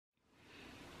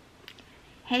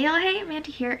Hey y'all, hey,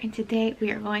 Amanda here, and today we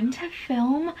are going to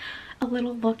film a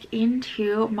little look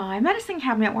into my medicine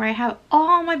cabinet where I have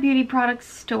all my beauty products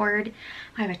stored.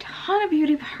 I have a ton of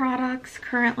beauty products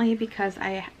currently because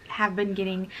I have been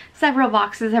getting several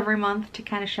boxes every month to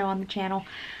kind of show on the channel,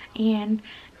 and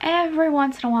every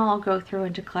once in a while I'll go through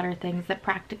and declutter things that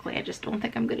practically I just don't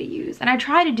think I'm going to use. And I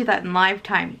try to do that in live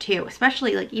time too,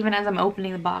 especially like even as I'm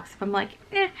opening the box. If I'm like,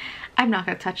 I'm not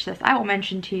going to touch this, I will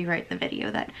mention to you right in the video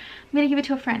that I'm going to give it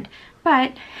to a friend.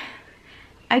 But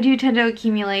I do tend to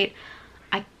accumulate.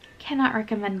 I cannot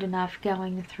recommend enough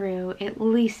going through at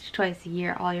least twice a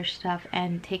year all your stuff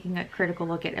and taking a critical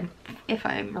look at if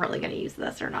I'm really going to use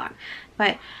this or not.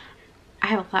 But I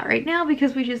have a lot right now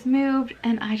because we just moved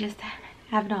and I just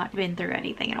have not been through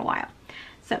anything in a while.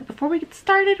 So before we get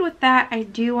started with that, I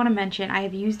do want to mention I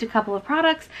have used a couple of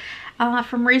products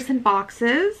from recent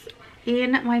boxes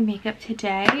in my makeup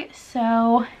today.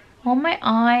 So on my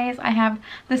eyes, I have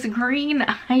this green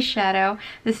eyeshadow.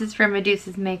 This is from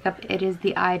Medusa's Makeup. It is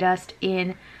the eye dust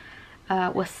in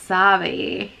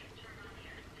Wasabi,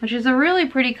 which is a really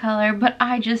pretty color, but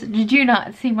I just do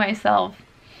not see myself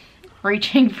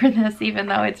reaching for this, even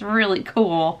though it's really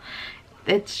cool.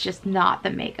 It's just not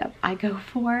the makeup I go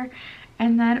for.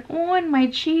 And then on my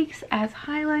cheeks as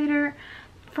highlighter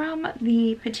from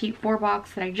the Petite 4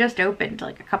 box that I just opened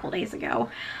like a couple days ago.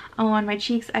 On my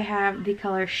cheeks I have the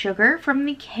color Sugar from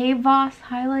the K-Voss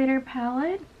highlighter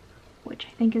palette, which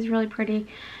I think is really pretty.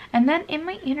 And then in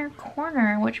my inner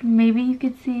corner, which maybe you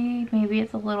could see, maybe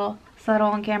it's a little subtle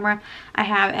on camera, I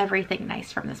have Everything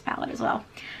Nice from this palette as well.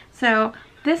 So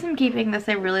this I'm keeping, this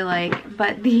I really like,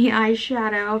 but the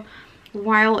eyeshadow,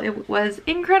 while it was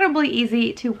incredibly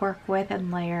easy to work with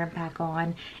and layer back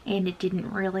on, and it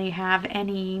didn't really have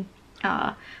any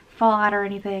fallout or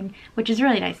anything, which is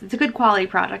really nice. It's a good quality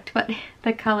product, but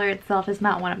the color itself is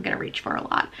not what I'm going to reach for a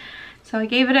lot. So I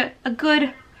gave it a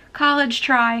good college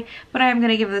try, but I am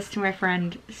going to give this to my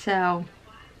friend, so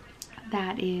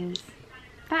that is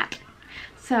that.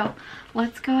 So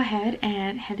let's go ahead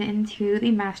and head into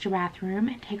the master bathroom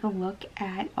and take a look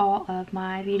at all of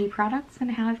my beauty products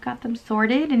and how I've got them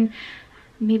sorted, and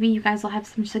maybe you guys will have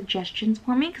some suggestions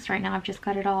for me because right now I've just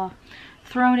got it all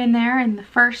thrown in there in the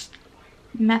first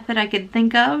method I could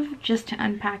think of just to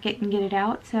unpack it and get it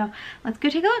out. So let's go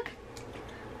take a look.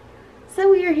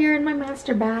 So we are here in my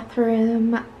master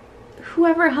bathroom.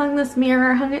 Whoever hung this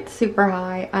mirror hung it super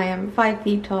high. I am 5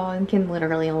 feet tall and can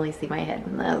literally only see my head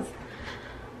in this.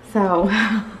 So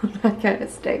that kind of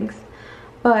stinks,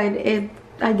 but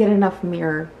I get enough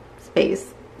mirror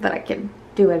space that I can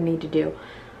do what I need to do.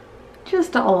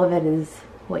 Just all of it is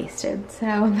wasted,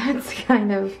 so that's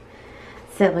kind of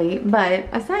silly. But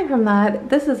aside from that,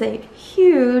 this is a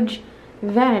huge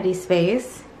vanity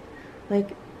space.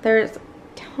 Like, there's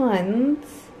tons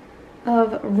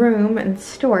of room and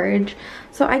storage.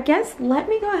 So I guess let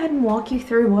me go ahead and walk you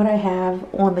through what I have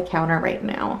on the counter right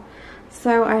now.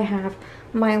 So I have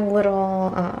my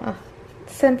little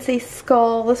Scentsy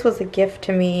skull. This was a gift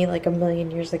to me like a million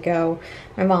years ago.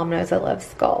 My mom knows I love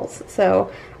skulls,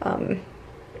 so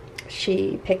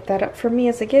she picked that up for me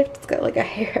as a gift. It's got like a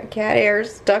cat hair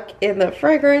stuck in the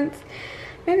fragrance.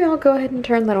 Maybe I'll go ahead and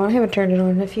turn that on. I haven't turned it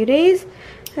on in a few days,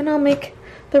 and I'll make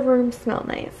the room smell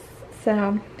nice.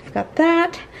 So I've got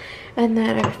that, and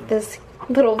then I have this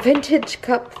little vintage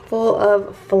cup full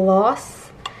of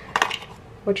floss,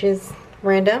 which is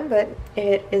random, but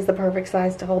it is the perfect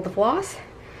size to hold the floss.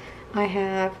 I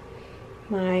have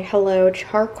my Hello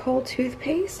charcoal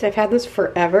toothpaste. I've had this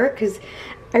forever because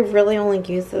I really only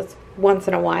use this once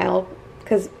in a while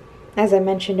because, as I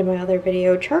mentioned in my other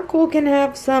video, charcoal can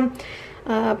have some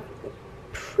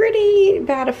pretty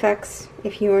bad effects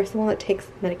if you are someone that takes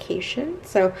medication.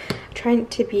 So I'm trying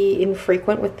to be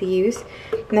infrequent with the use.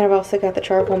 And then I've also got the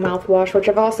charcoal mouthwash, which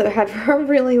I've also had for a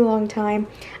really long time.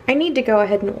 I need to go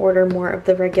ahead and order more of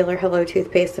the regular Hello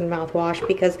toothpaste and mouthwash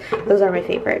because those are my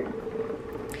favorite.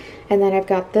 And then I've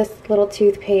got this little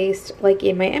toothpaste. Like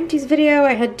in my empties video,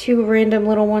 I had 2 random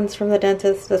little ones from the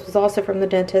dentist. This was also from the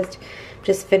dentist.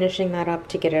 Just finishing that up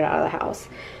to get it out of the house.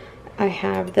 I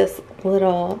have this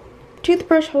little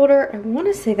toothbrush holder. I want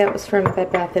to say that was from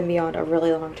Bed Bath & Beyond a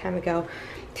really long time ago.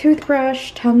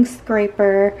 Toothbrush, tongue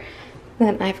scraper.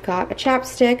 Then I've got a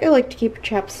chapstick. I like to keep a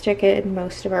chapstick in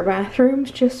most of our bathrooms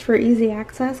just for easy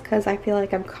access because I feel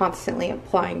like I'm constantly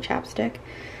applying chapstick.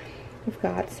 I've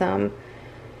got some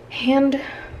hand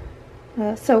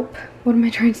soap. What am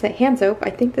I trying to say? Hand soap. I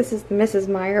think this is the Mrs.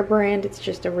 Meyer brand. It's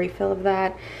just a refill of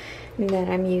that. And then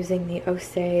I'm using the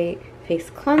Osei face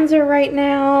cleanser right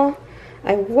now.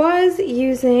 I was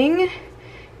using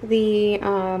the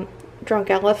Drunk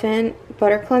Elephant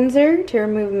butter cleanser to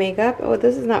remove makeup. Oh,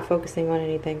 this is not focusing on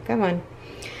anything. Come on.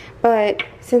 But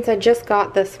since I just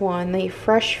got this one, the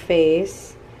Fresh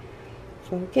Face,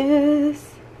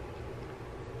 focus.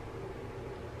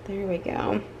 There we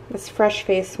go. This Fresh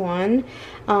Face one.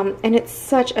 And it's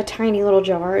such a tiny little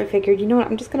jar. I figured, you know what,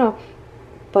 I'm just gonna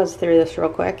buzz through this real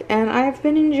quick. And I've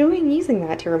been enjoying using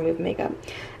that to remove makeup.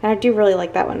 And I do really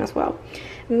like that one as well.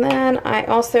 And then I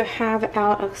also have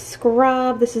out a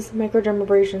scrub. This is the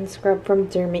Microdermabrasion scrub from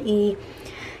Derma E.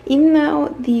 Even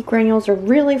though the granules are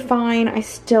really fine, I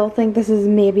still think this is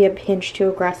maybe a pinch too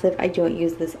aggressive. I don't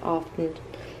use this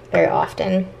very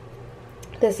often.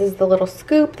 This is the little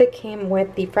scoop that came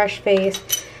with the Fresh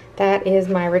Face. That is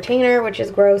my retainer, which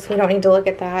is gross. We don't need to look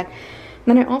at that.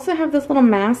 Then I also have this little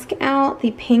mask out,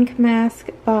 the pink mask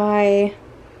by,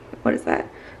 what is that?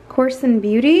 Corson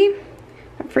Beauty.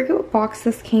 I forget what box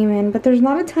this came in, but there's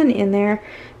not a ton in there.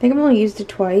 I think I've only used it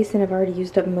twice and I've already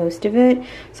used up most of it.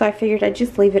 So I figured I'd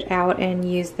just leave it out and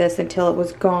use this until it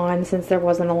was gone, since there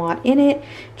wasn't a lot in it,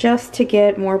 just to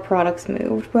get more products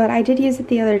moved. But I did use it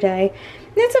the other day.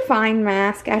 It's a fine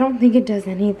mask. I don't think it does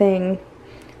anything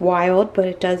wild, but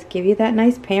it does give you that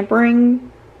nice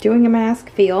pampering, doing a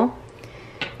mask feel.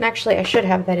 And actually, I should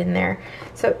have that in there.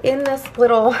 So in this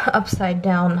little upside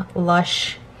down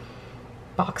Lush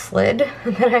box lid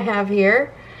that I have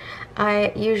here,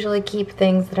 I usually keep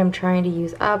things that I'm trying to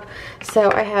use up.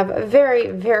 So I have very,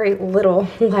 very little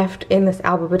left in this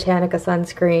Alba Botanica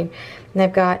sunscreen. And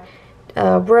I've got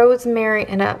rosemary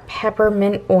and a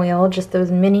peppermint oil, just those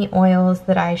mini oils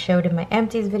that I showed in my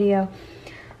empties video.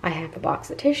 I have a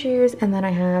box of tissues, and then I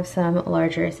have some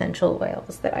larger essential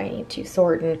oils that I need to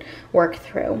sort and work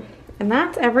through. And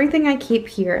that's everything I keep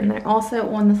here. And I also,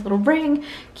 on this little ring,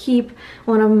 keep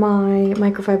one of my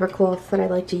microfiber cloths that I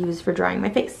like to use for drying my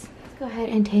face. Let's go ahead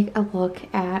and take a look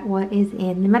at what is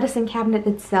in the medicine cabinet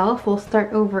itself. We'll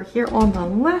start over here on the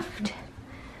left.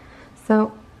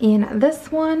 So in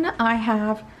this one, I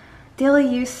have daily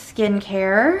use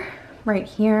skincare right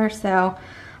here. So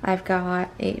I've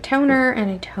got a toner and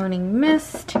a toning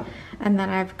mist, and then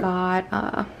I've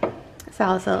got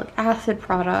salicylic acid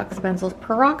products, benzoyl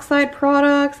peroxide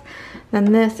products. Then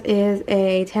this is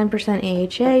a 10%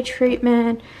 AHA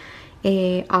treatment,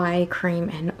 a eye cream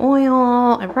and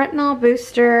oil, a retinol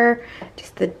booster,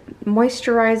 just the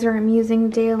moisturizer I'm using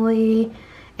daily,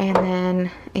 and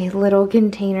then a little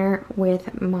container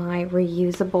with my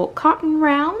reusable cotton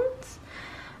rounds.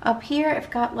 Up here,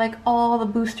 I've got like all the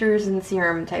boosters and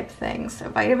serum type things. So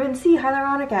vitamin C,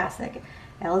 hyaluronic acid,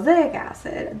 alizac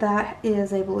acid, that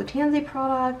is a Blutanzi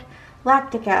product,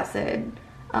 lactic acid,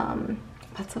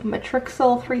 that's a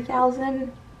Matrixyl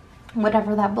 3000,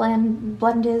 whatever that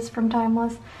blend is from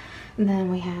Timeless. And then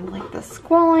we have like the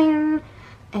squalene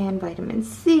and vitamin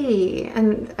C.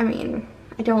 And I mean,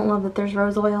 I don't love that there's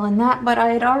rose oil in that, but I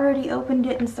had already opened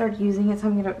it and started using it, so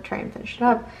I'm gonna try and finish it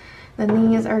up.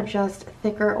 Then these are just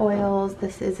thicker oils.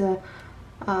 This is a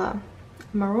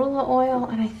marula oil,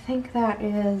 and I think that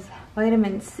is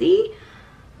vitamin C,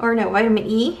 or no, vitamin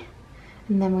E.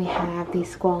 And then we have the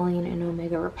squalene and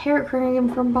omega repair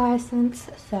cream from Biosense.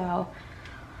 So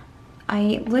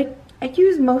I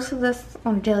use most of this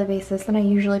on a daily basis, and I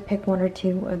usually pick one or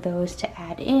two of those to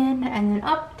add in. And then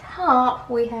up top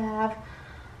we have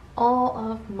all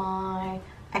of my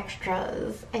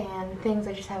extras and things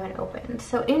I just haven't opened.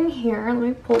 So in here, let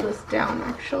me pull this down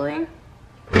actually.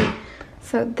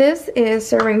 So this is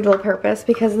serving dual purpose,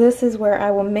 because this is where I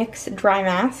will mix dry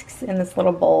masks in this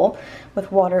little bowl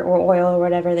with water or oil or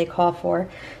whatever they call for.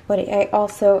 But I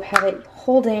also have it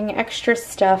holding extra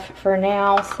stuff for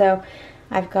now. So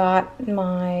I've got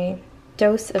my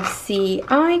Dose of C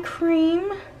eye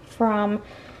cream from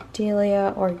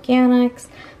Delia Organics,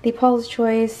 the Paula's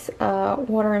Choice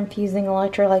water infusing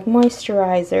electrolyte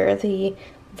moisturizer, the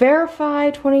Verify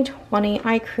 2020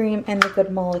 eye cream, and the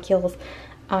Good Molecules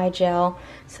eye gel.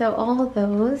 So all of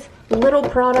those little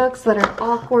products that are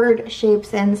awkward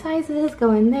shapes and sizes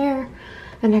go in there.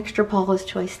 An extra Paula's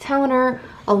Choice toner,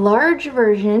 a large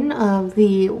version of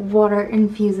the water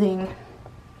infusing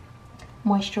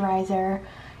moisturizer,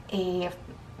 a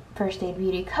First Aid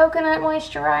Beauty coconut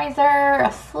moisturizer,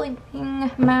 a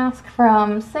sleeping mask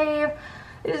from Save.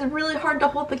 It is really hard to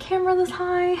hold the camera this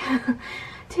high.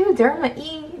 2 Derma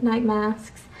E night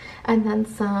masks, and then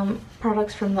some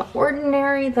products from The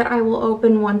Ordinary that I will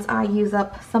open once I use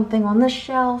up something on this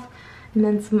shelf, and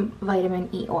then some vitamin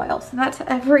E oil. So that's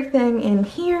everything in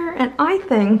here, and I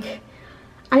think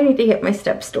I need to get my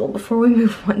step stool before we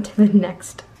move on to the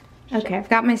next. Okay, I've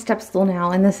got my step stool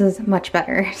now, and this is much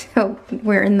better. So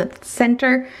we're in the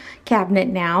center cabinet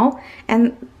now,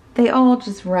 and they all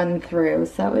just run through,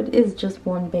 so it is just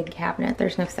one big cabinet.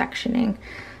 There's no sectioning.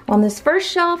 On this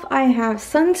first shelf, I have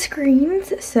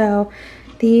sunscreens. So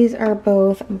these are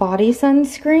both body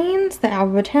sunscreens, the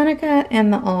Alba Botanica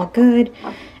and the All Good.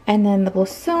 And then the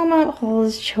Blosoma,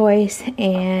 Hall's Choice,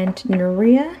 and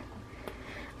Nuria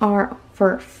are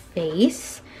for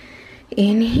face.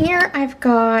 In here, I've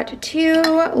got 2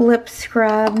 lip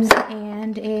scrubs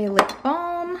and a lip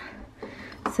balm.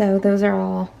 So those are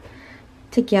all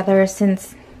together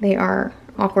since they are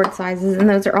awkward sizes, and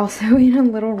those are also in a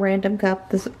little random cup,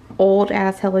 this old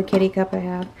ass Hello Kitty cup I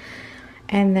have.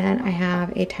 And then I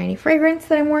have a tiny fragrance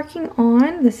that I'm working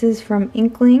on. This is from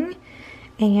Inkling,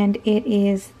 and it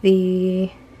is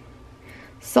the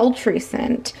Sultry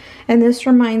scent, and this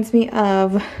reminds me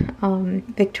of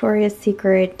Victoria's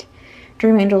Secret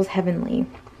Dream Angels Heavenly,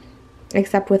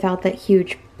 except without that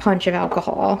huge punch of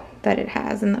alcohol that it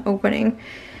has in the opening.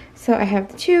 So I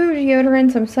have the 2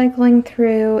 deodorants I'm cycling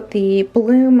through, the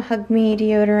Bloom Hug Me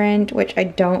deodorant, which I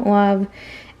don't love,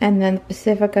 and then the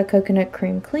Pacifica Coconut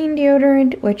Cream Clean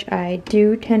deodorant, which I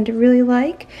do tend to really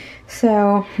like.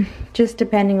 So just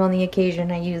depending on the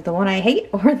occasion, I use the one I hate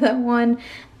or the one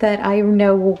that I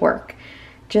know will work,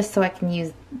 just so I can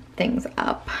use things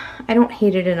up. I don't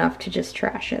hate it enough to just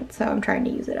trash it, so I'm trying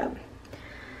to use it up.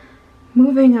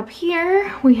 Moving up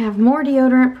here, we have more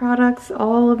deodorant products.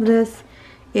 All of this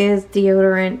is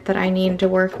deodorant that I need to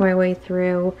work my way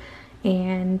through,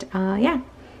 and yeah,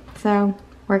 so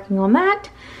working on that.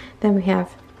 Then we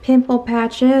have pimple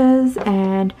patches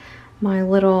and my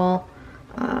little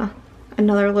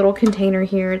another little container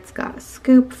here. It's got a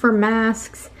scoop for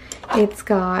masks, it's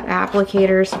got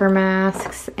applicators for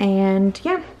masks, and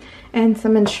yeah, and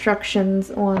some instructions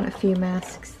on a few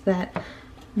masks that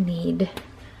need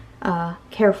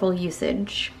careful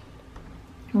usage.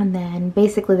 And then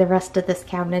basically the rest of this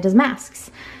cabinet is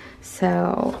masks.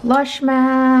 So Lush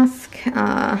mask,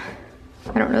 I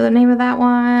don't know the name of that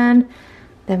one.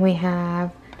 Then we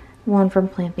have one from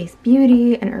Plant Based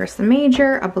Beauty, an Ursa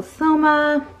Major, a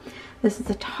Blosoma. This is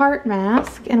a Tarte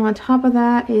mask, and on top of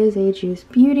that is a Juice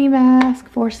Beauty mask,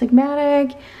 4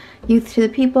 Sigmatic, Youth to the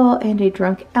People, and a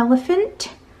Drunk Elephant.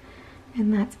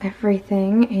 And that's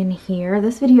everything in here.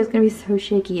 This video is gonna be so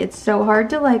shaky. It's so hard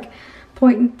to like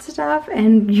point stuff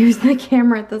and use the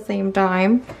camera at the same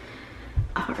time.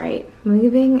 All right,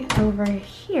 moving over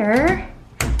here.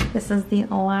 This is the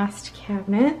last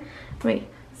cabinet. Let me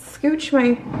scooch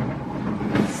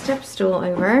my step stool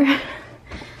over.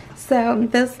 So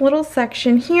this little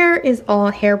section here is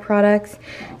all hair products.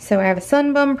 So I have a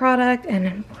Sun Bum product,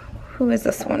 and who is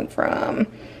this one from?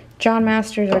 John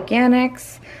Masters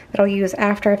Organics that I'll use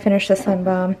after I finish the Sun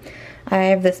Bum. I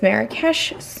have this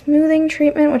Marrakesh smoothing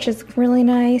treatment, which is really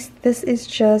nice. This is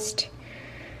just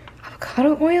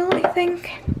avocado oil, I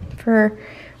think, for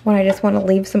when I just want to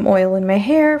leave some oil in my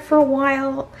hair for a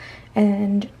while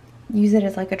and use it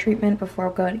as like a treatment before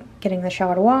getting the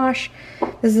shower to wash.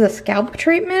 This is a scalp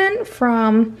treatment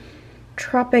from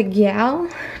Tropical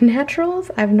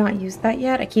Naturals. I've not used that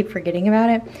yet. I keep forgetting about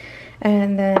it.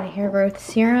 And then a hair growth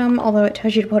serum, although it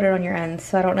tells you to put it on your ends,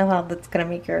 so I don't know how that's gonna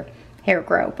make your hair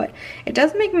grow, but it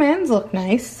does make my ends look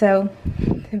nice, so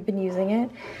I've been using it.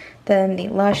 Then the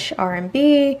Lush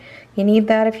R&B, you need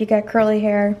that if you got curly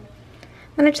hair.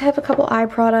 Then I just have a couple eye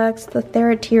products, the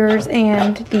TheraTears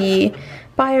and the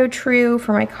BioTrue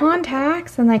for my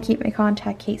contacts, and I keep my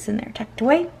contact case in there tucked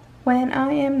away when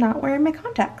I am not wearing my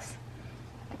contacts.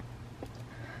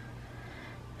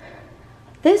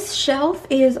 This shelf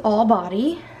is all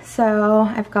body, so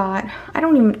I've got,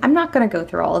 I'm not gonna go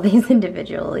through all of these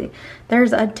individually.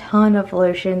 There's a ton of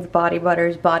lotions, body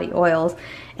butters, body oils,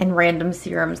 and random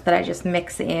serums that I just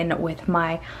mix in with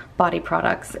my body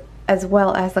products, as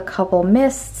well as a couple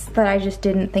mists that I just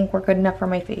didn't think were good enough for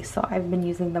my face, so I've been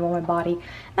using them on my body.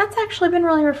 That's actually been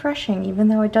really refreshing, even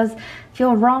though it does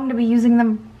feel wrong to be using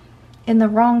them in the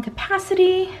wrong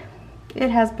capacity. It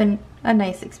has been a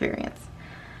nice experience.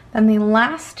 Then the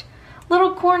last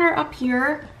little corner up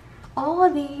here, all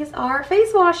of these are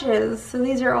face washes. So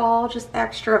these are all just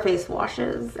extra face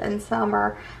washes, and some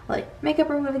are like makeup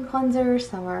removing cleansers,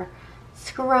 some are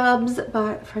scrubs,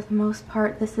 but for the most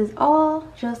part this is all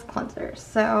just cleansers.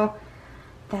 So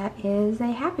that is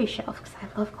a happy shelf because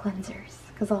I love cleansers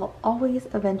because I'll always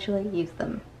eventually use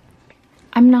them.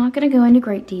 I'm not going to go into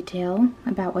great detail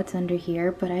about what's under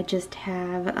here, but I just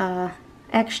have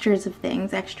extras of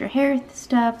things, extra hair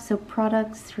stuff, so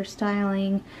products for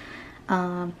styling,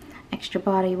 extra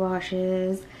body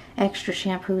washes, extra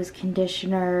shampoos,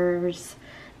 conditioners,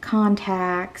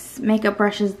 contacts, makeup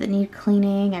brushes that need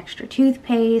cleaning, extra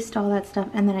toothpaste, all that stuff.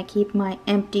 And then I keep my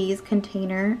empties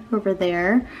container over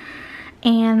there.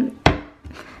 And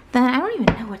then I don't even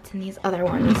know what's in these other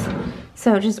ones.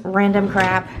 So just random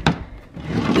crap.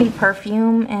 A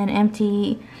perfume and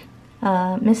empty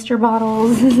mister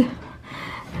bottles.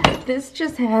 This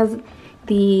just has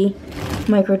the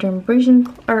microdermabrasion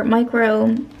or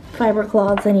microfiber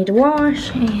cloths I need to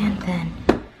wash, and then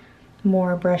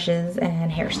more brushes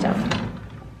and hair stuff.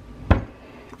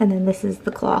 And then this is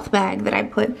the cloth bag that I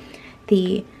put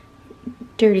the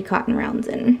dirty cotton rounds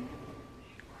in.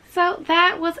 So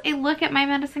that was a look at my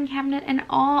medicine cabinet and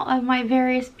all of my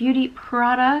various beauty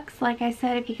products. Like I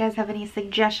said, if you guys have any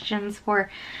suggestions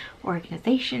for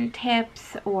organization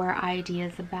tips or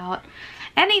ideas about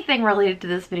anything related to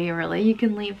this video, really, you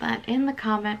can leave that in the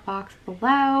comment box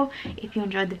below. If you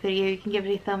enjoyed the video, you can give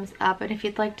it a thumbs up. And if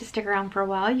you'd like to stick around for a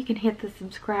while, you can hit the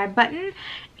subscribe button.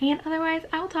 And otherwise,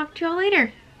 I'll talk to y'all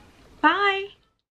later. Bye!